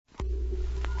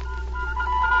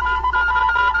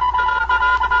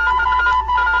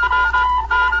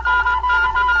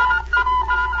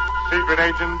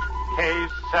Agent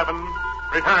K7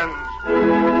 returns.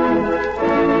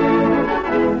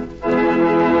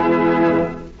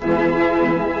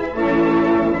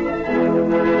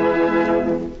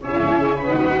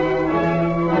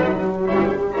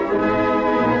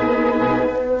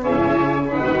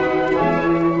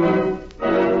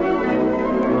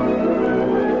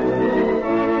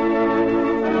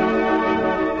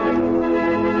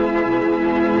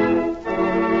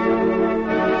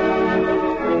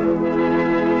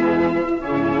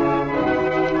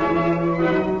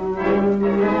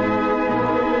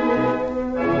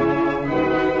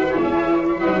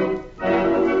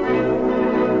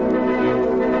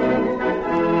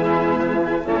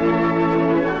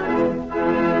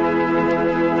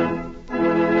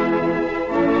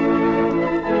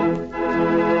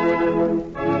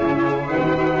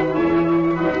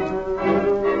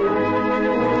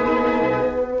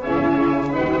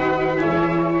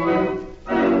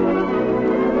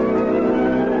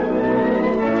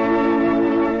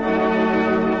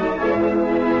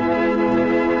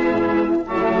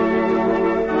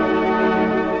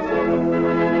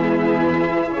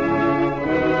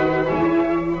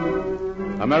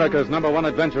 America's #1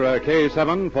 adventurer,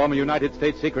 K7, former United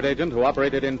States secret agent who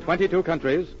operated in 22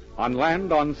 countries, on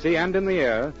land, on sea, and in the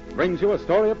air, brings you a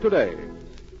story of today.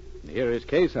 And here is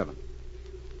K7.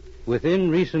 Within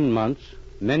recent months,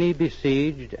 many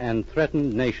besieged and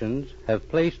threatened nations have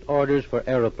placed orders for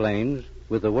aeroplanes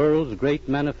with the world's great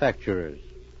manufacturers.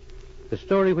 The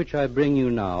story which I bring you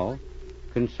now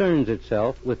concerns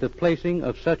itself with the placing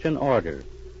of such an order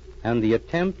and the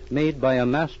attempt made by a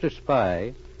master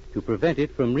spy to prevent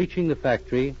it from reaching the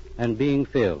factory and being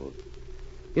filled.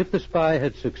 If the spy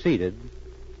had succeeded,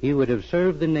 he would have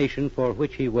served the nation for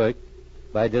which he worked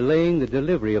by delaying the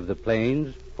delivery of the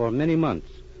planes for many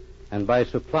months and by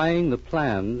supplying the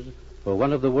plans for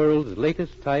one of the world's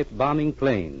latest type bombing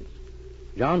planes.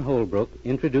 John Holbrook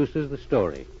introduces the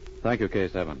story. Thank you,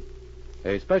 K7.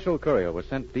 A special courier was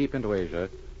sent deep into Asia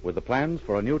with the plans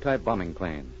for a new type bombing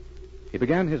plane. He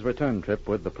began his return trip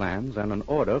with the plans and an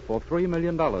order for $3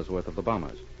 million worth of the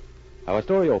bombers. Our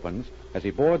story opens as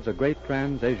he boards a great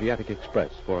Trans-Asiatic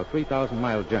Express for a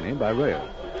 3,000-mile journey by rail.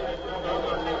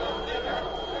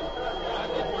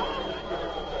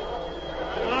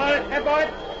 All aboard!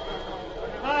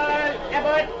 All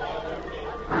aboard!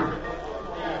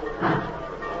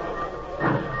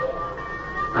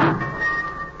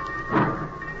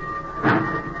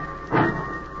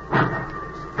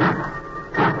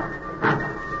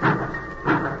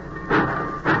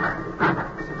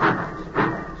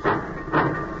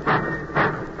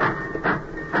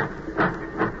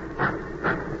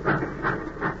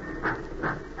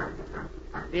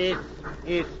 This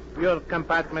is your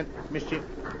compartment, monsieur.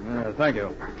 Thank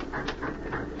you.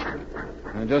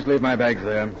 Just leave my bags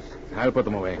there. I'll put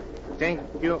them away. Thank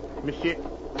you, monsieur.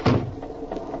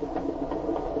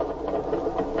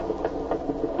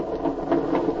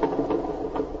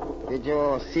 Did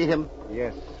you see him?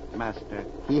 Yes, master.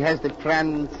 He has the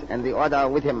plans and the order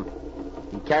with him.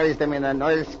 He carries them in an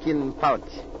oilskin pouch.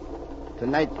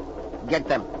 Tonight, get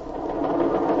them.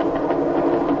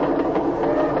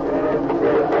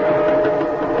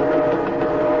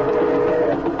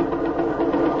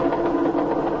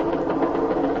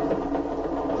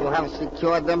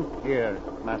 Secured them? Here,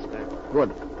 master.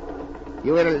 Good.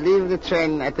 You will leave the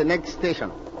train at the next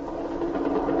station.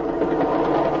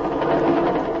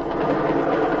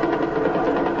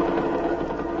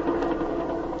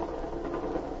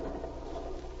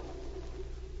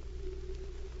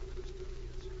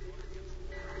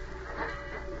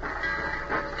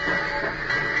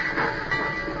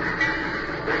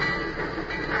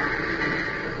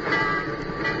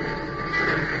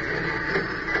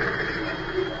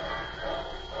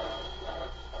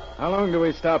 How long do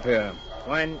we stop here?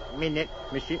 1 minute,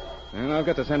 monsieur. And I've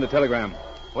got to send a telegram.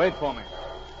 Wait for me.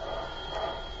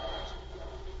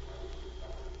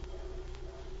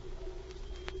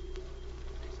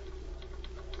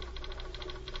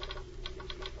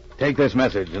 Take this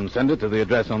message and send it to the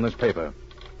address on this paper.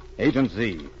 Agent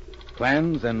Z.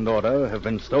 Plans and order have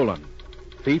been stolen.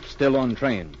 Thief still on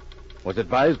train. Was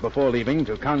advised before leaving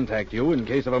to contact you in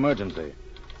case of emergency.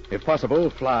 If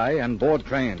possible, fly and board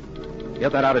train.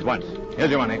 Get that out at once.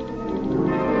 Here's your money.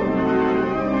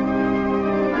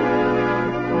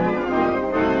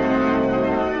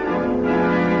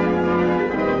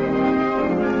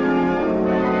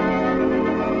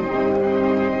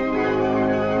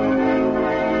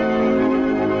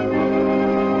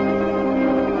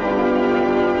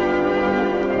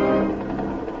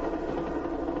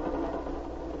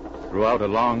 Throughout a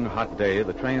long, hot day,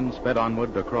 the train sped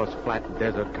onward across flat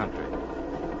desert country.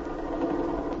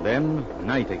 Then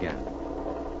night again.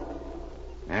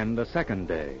 And a second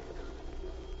day.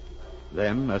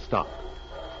 Then a stop.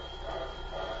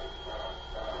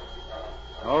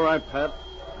 All right, Pat.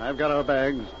 I've got our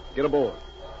bags. Get aboard.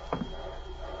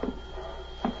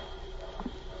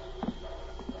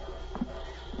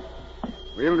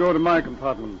 We'll go to my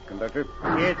compartment, conductor.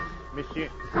 Yes, monsieur.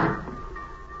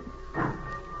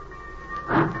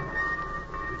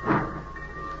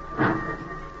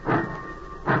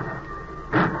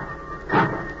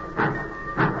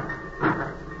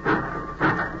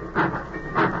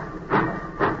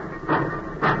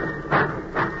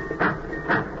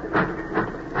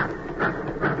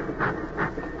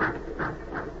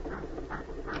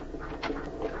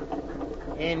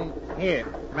 In here,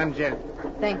 mademoiselle.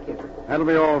 Thank you. That'll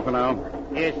be all for now.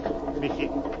 Yes, monsieur.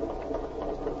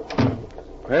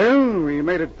 Well, we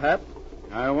made it, Pat.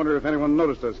 I wonder if anyone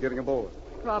noticed us getting aboard.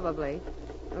 Probably.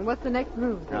 And what's the next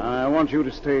move? I want you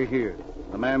to stay here.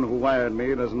 The man who wired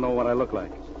me doesn't know what I look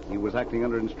like. He was acting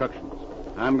under instructions.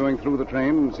 I'm going through the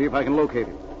train and see if I can locate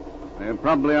him. There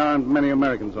probably aren't many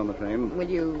Americans on the train. Will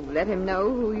you let him know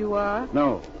who you are?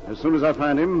 No. As soon as I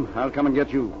find him, I'll come and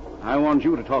get you. I want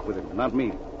you to talk with him, not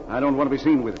me. I don't want to be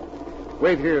seen with him.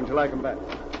 Wait here until I come back.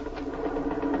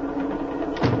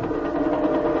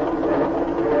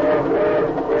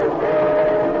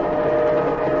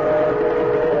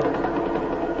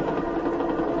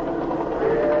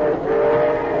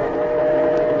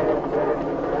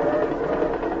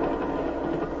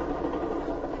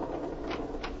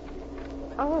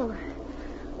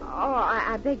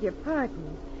 I beg your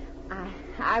pardon.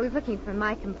 I was looking for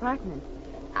my compartment.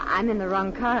 I'm in the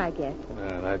wrong car, I guess.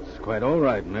 That's quite all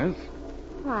right, miss.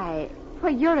 Why,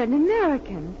 you're an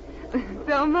American.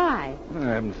 So am I. I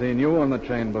haven't seen you on the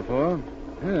train before.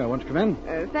 Here, won't you come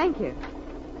in? Thank you.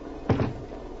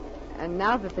 And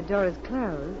now that the door is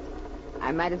closed,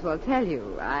 I might as well tell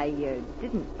you, I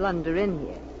didn't blunder in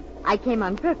here. I came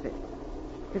on purpose.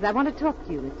 Because I want to talk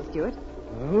to you, Mr. Stewart.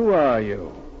 Who are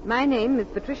you? My name is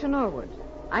Patricia Norwood.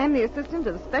 I am the assistant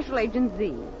of Special Agent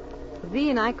Z. Z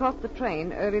and I caught the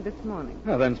train early this morning.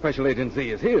 Well, then Special Agent Z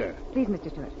is here. Please,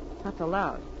 Mr. Stewart, not so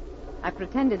loud. I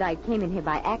pretended I came in here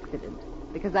by accident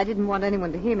because I didn't want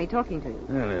anyone to hear me talking to you.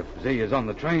 Well, if Z is on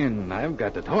the train, I've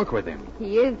got to talk with him.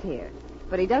 He is here,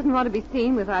 but he doesn't want to be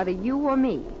seen with either you or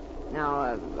me.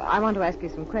 Now, I want to ask you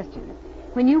some questions.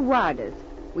 When you wired us,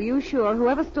 were you sure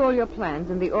whoever stole your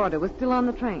plans and the order was still on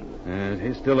the train?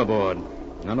 He's still aboard.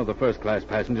 None of the first-class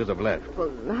passengers have left.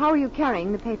 Well, how are you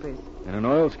carrying the papers? In an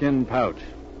oilskin pouch.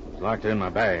 It was locked in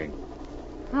my bag.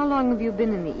 How long have you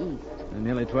been in the East?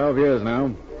 Nearly 12 years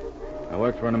now. I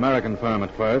worked for an American firm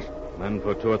at first, then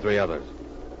for 2 or 3 others.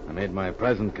 I made my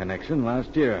present connection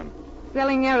last year.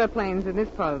 Selling airplanes in this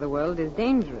part of the world is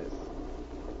dangerous.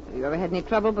 Have you ever had any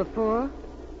trouble before?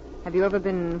 Have you ever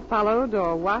been followed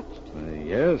or watched?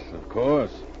 Yes, of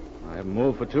course. I haven't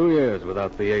moved for 2 years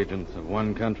without the agents of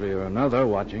one country or another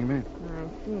watching me.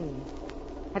 I see.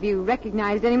 Have you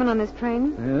recognized anyone on this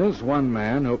train? Yes, one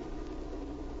man who...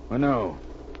 Well, no.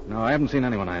 No, I haven't seen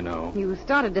anyone I know. You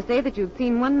started to say that you'd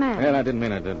seen one man. Well, I didn't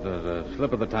mean it. It was a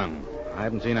slip of the tongue. I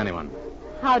haven't seen anyone.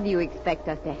 How do you expect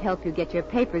us to help you get your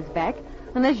papers back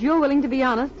unless you're willing to be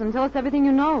honest and tell us everything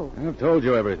you know? I've told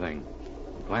you everything.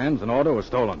 The plans and order were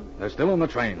stolen. They're still on the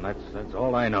train. That's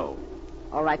all I know.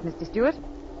 All right, Mr. Stewart.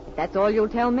 If that's all you'll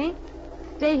tell me,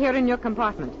 stay here in your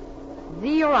compartment.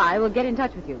 Z or I will get in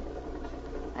touch with you.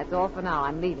 That's all for now.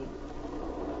 I'm leaving.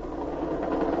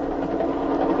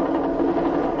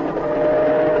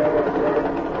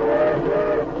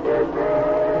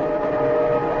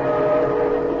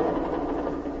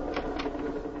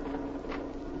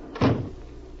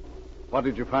 What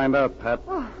did you find out, Pat?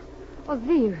 Oh,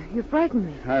 Z, you frightened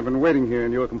me. I've been waiting here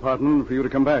in your compartment for you to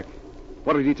come back.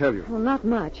 What did he tell you? Well, not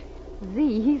much.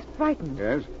 Z, he's frightened.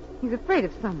 Yes? He's afraid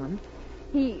of someone.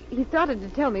 He started to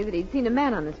tell me that he'd seen a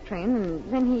man on this train,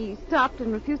 and then he stopped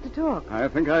and refused to talk. I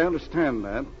think I understand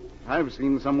that. I've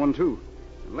seen someone, too.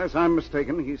 Unless I'm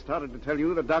mistaken, he started to tell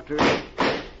you the doctor...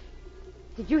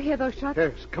 Did you hear those shots?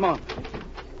 Yes, come on.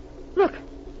 Look,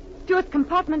 Stuart's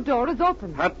compartment door is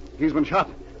open. Pat, he's been shot.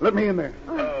 Let me in there.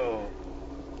 Oh.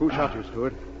 Who shot you,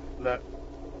 Stuart?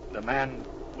 The man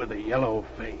with the yellow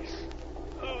face.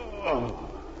 Oh.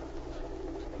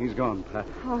 He's gone, Pat.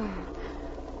 Oh,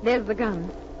 there's the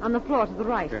gun on the floor to the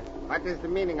right. Okay. What is the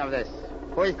meaning of this?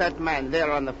 Who is that man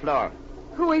there on the floor?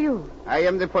 Who are you? I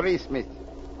am the police, miss.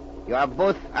 You are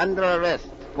both under arrest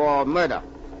for murder.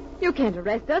 You can't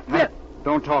arrest us. Pat,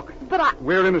 don't talk. But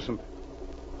We're innocent.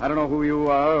 I don't know who you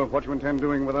are or what you intend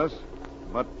doing with us,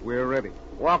 but we're ready.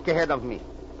 Walk ahead of me.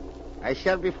 I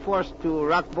shall be forced to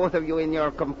rock both of you in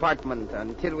your compartment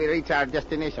until we reach our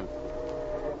destination.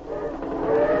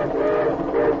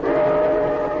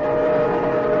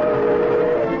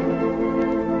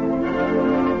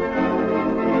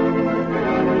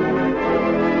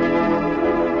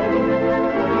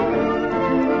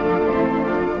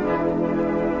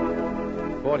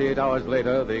 Hours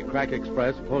later, the Crack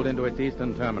Express pulled into its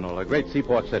eastern terminal, a great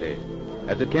seaport city.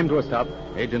 As it came to a stop,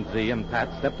 Agent Z and Pat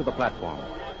stepped to the platform.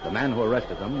 The man who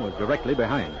arrested them was directly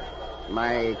behind.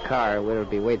 My car will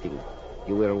be waiting.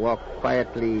 You will walk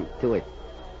quietly to it.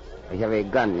 I have a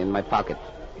gun in my pocket.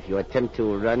 If you attempt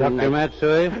to run... Dr.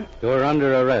 Matsui, you're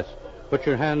under arrest. Put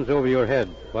your hands over your head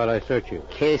while I search you.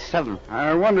 K7.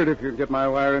 I wondered if you'd get my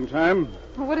wire in time.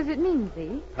 Well, what does it mean,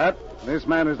 Z? Pat, this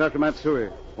man is Dr. Matsui,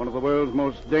 one of the world's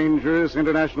most dangerous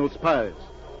international spies.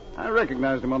 I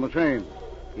recognized him on the train.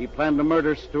 He planned to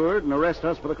murder Stewart and arrest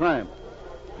us for the crime.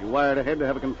 He wired ahead to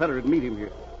have a Confederate meet him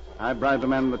here. I bribed the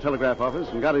man in the telegraph office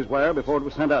and got his wire before it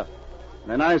was sent out.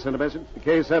 Then I sent a message to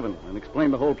K7 and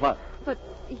explained the whole plot. But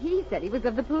he said he was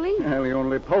of the police. Well, he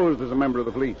only posed as a member of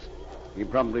the police. He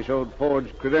probably showed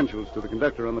forged credentials to the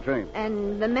conductor on the train.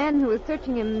 And the man who is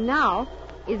searching him now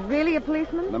is really a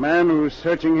policeman? The man who's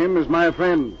searching him is my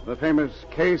friend, the famous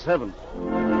K7.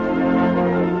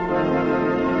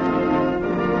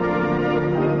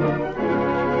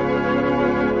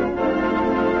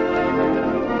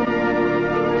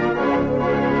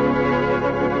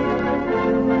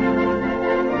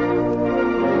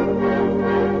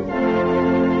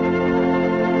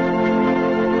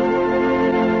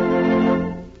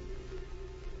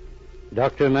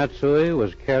 Dr. Matsui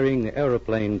was carrying the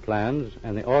aeroplane plans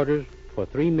and the orders for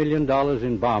 $3 million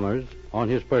in bombers on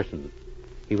his person.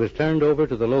 He was turned over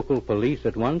to the local police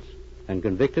at once and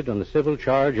convicted on the civil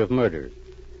charge of murder.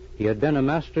 He had been a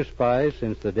master spy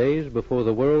since the days before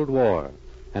the World War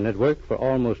and had worked for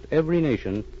almost every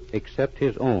nation except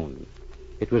his own.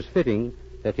 It was fitting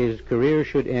that his career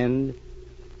should end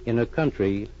in a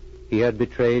country he had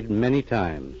betrayed many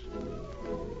times.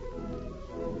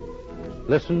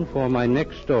 Listen for my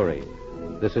next story.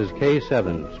 This is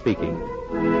K7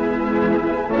 speaking.